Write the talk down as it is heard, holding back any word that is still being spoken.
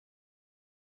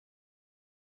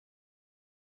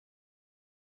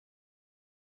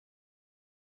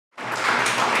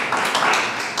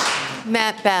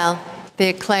Matt Bell, the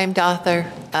acclaimed author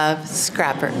of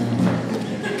Scrapper.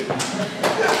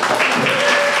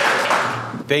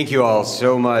 Thank you all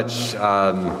so much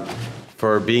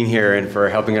for being here and for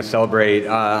helping us celebrate.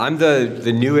 I'm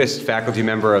the newest faculty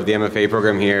member of the MFA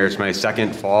program here. It's my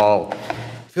second fall.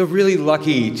 I feel really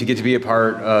lucky to get to be a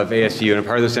part of ASU and a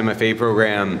part of this MFA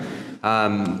program.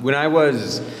 When I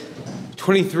was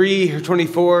 23 or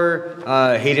 24,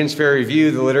 Hayden's Fair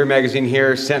Review, the literary magazine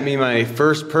here, sent me my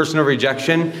first personal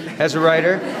rejection as a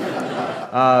writer.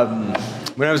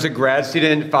 When I was a grad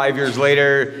student, 5 years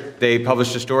later, they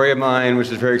published a story of mine,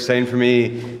 which was very exciting for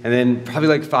me. And then probably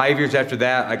like 5 years after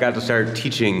that, I got to start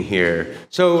teaching here.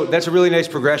 So that's a really nice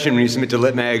progression. When you submit to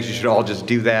Lit Mags, you should all just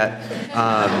do that.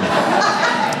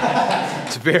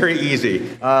 It's very easy.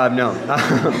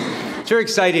 It's very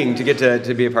exciting to get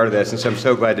to be a part of this, and so I'm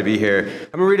so glad to be here.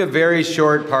 I'm going to read a very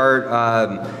short part,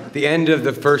 the end of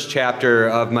the first chapter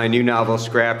of my new novel,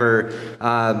 Scrapper.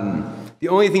 The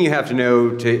only thing you have to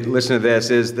know to listen to this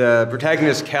is the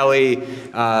protagonist, Kelly,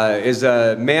 is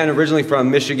a man originally from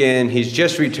Michigan. He's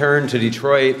just returned to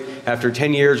Detroit after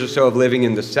 10 years or so of living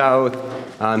in the South.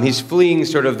 He's fleeing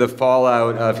sort of the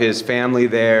fallout of his family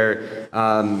there,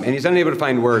 and he's unable to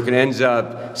find work and ends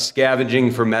up scavenging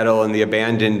for metal in the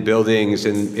abandoned buildings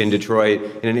in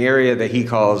Detroit in an area that he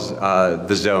calls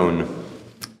the Zone.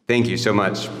 Thank you so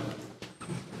much.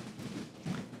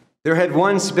 There had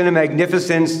once been a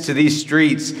magnificence to these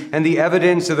streets, and the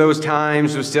evidence of those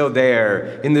times was still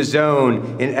there, in the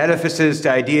Zone, in edifices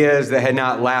to ideas that had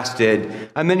not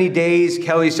lasted. On many days,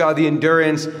 Kelly saw the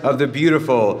endurance of the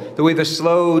beautiful, the way the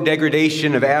slow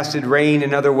degradation of acid rain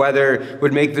and other weather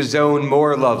would make the Zone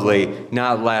more lovely,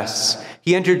 not less.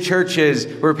 He entered churches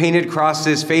where painted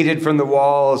crosses faded from the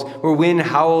walls, where wind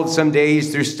howled some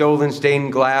days through stolen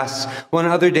stained glass, while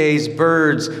on other days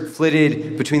birds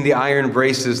flitted between the iron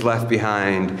braces left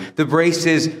behind. The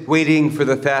braces waiting for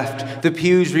the theft, the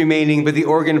pews remaining but the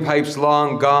organ pipes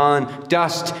long gone,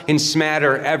 dust and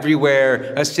smatter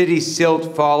everywhere, a city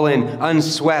silt fallen,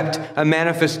 unswept, a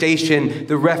manifestation,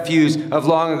 the refuse of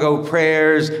long ago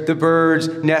prayers, the birds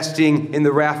nesting in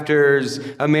the rafters,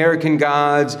 American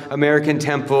gods, American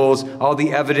temples, all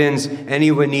the evidence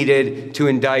anyone needed to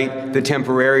indict the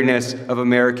temporariness of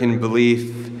American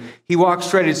belief. He walked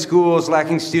shredded schools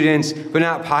lacking students, but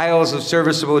not piles of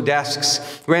serviceable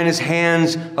desks, ran his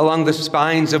hands along the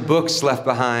spines of books left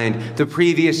behind, the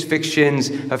previous fictions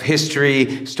of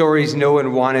history, stories no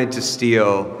one wanted to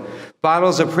steal.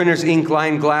 Bottles of printer's ink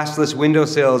lined glassless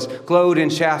windowsills, glowed in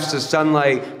shafts of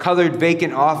sunlight, colored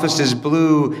vacant offices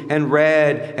blue and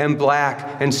red and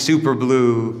black and super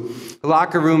blue. The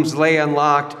locker rooms lay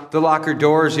unlocked, the locker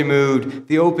doors removed,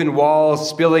 the open walls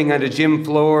spilling onto gym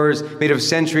floors made of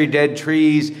century-dead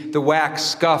trees, the wax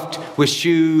scuffed with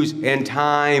shoes and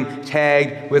time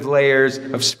tagged with layers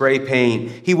of spray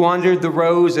paint. He wandered the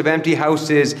rows of empty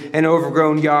houses and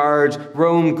overgrown yards,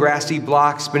 roamed grassy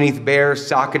blocks beneath bare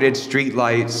socketed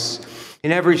streetlights.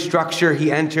 In every structure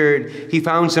he entered, he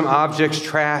found some objects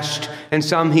trashed and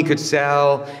some he could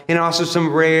sell, and also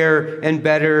some rare and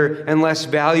better and less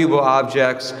valuable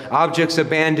objects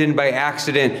abandoned by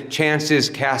accident, chances,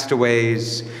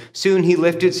 castaways. Soon he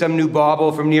lifted some new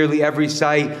bauble from nearly every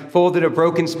site, folded a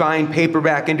broken spine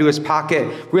paperback into his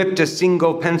pocket, ripped a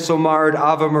single pencil-marred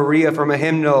Ave Maria from a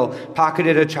hymnal,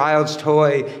 pocketed a child's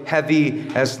toy, heavy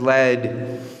as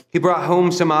lead. He brought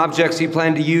home some objects he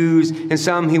planned to use and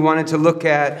some he wanted to look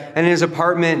at, and in his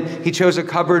apartment he chose a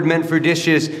cupboard meant for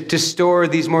dishes to store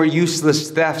these more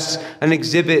useless thefts, an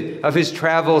exhibit of his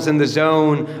travels in the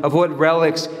Zone, of what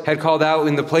relics had called out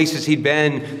in the places he'd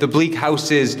been, the bleak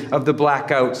houses of the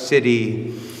blackout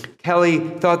city. Kelly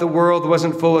thought the world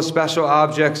wasn't full of special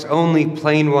objects, only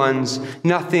plain ones.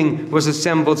 Nothing was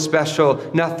assembled special,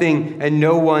 nothing and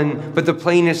no one, but the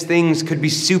plainest things could be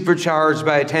supercharged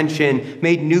by attention,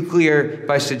 made nuclear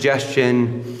by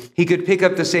suggestion. He could pick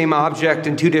up the same object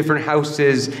in two different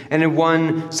houses, and in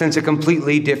one sense a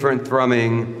completely different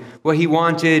thrumming. What he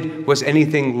wanted was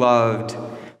anything loved.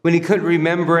 When he couldn't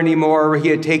remember anymore where he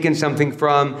had taken something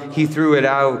from, he threw it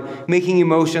out. Making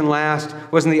emotion last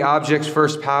wasn't the object's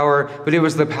first power, but it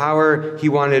was the power he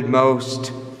wanted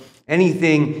most.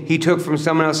 Anything he took from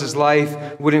someone else's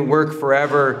life wouldn't work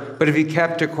forever, but if he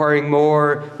kept acquiring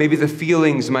more, maybe the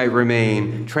feelings might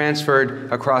remain,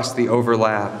 transferred across the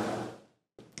overlap.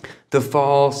 The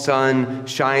fall sun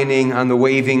shining on the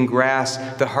waving grass,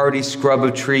 the hardy scrub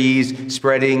of trees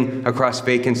spreading across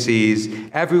vacancies.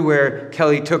 Everywhere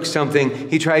Kelly took something,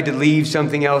 he tried to leave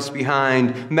something else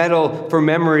behind. Metal for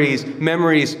memories,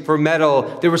 memories for metal.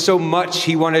 There was so much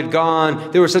he wanted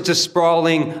gone. There was such a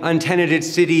sprawling, untenanted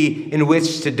city in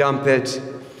which to dump it.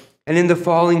 And in the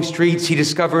falling streets, he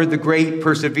discovered the great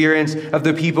perseverance of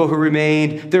the people who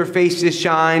remained. Their faces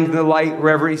shined in the light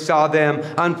wherever he saw them,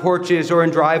 on porches or in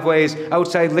driveways,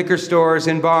 outside liquor stores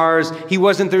and bars. He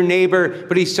wasn't their neighbor,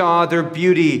 but he saw their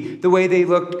beauty, the way they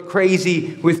looked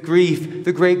crazy with grief,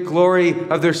 the great glory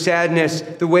of their sadness,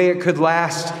 the way it could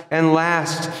last and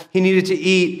last. He needed to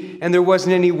eat, and there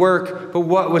wasn't any work, but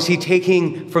what was he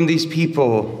taking from these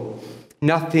people?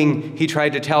 Nothing, he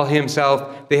tried to tell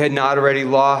himself, they had not already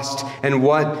lost. And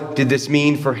what did this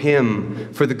mean for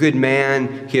him, for the good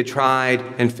man he had tried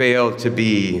and failed to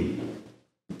be?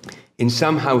 In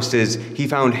some houses, he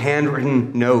found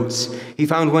handwritten notes. He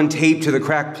found one taped to the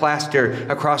cracked plaster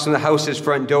across from the house's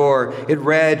front door. It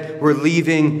read, "We're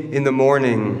leaving in the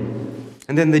morning."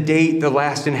 And then the date the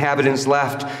last inhabitants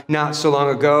left not so long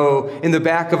ago. In the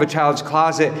back of a child's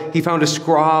closet, he found a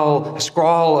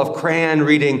scrawl of crayon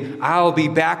reading, "I'll be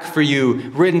back for you,"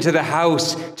 written to the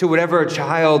house, to whatever a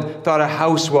child thought a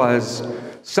house was.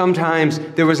 Sometimes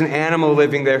there was an animal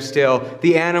living there still.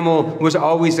 The animal was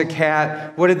always a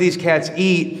cat. What did these cats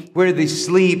eat? Where did they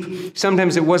sleep?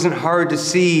 Sometimes it wasn't hard to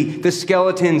see the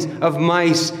skeletons of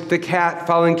mice, the cat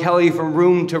following Kelly from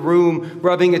room to room,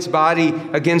 rubbing its body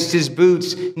against his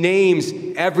boots, names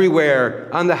everywhere,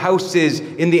 on the houses,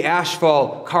 in the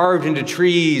asphalt, carved into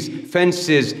trees,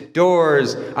 fences,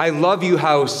 doors. "I love you,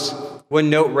 house," one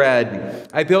note read.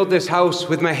 "I built this house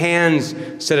with my hands,"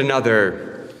 said another.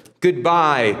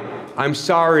 "Goodbye. I'm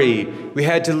sorry. We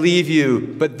had to leave you,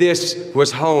 but this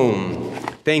was home."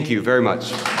 Thank you very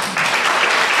much.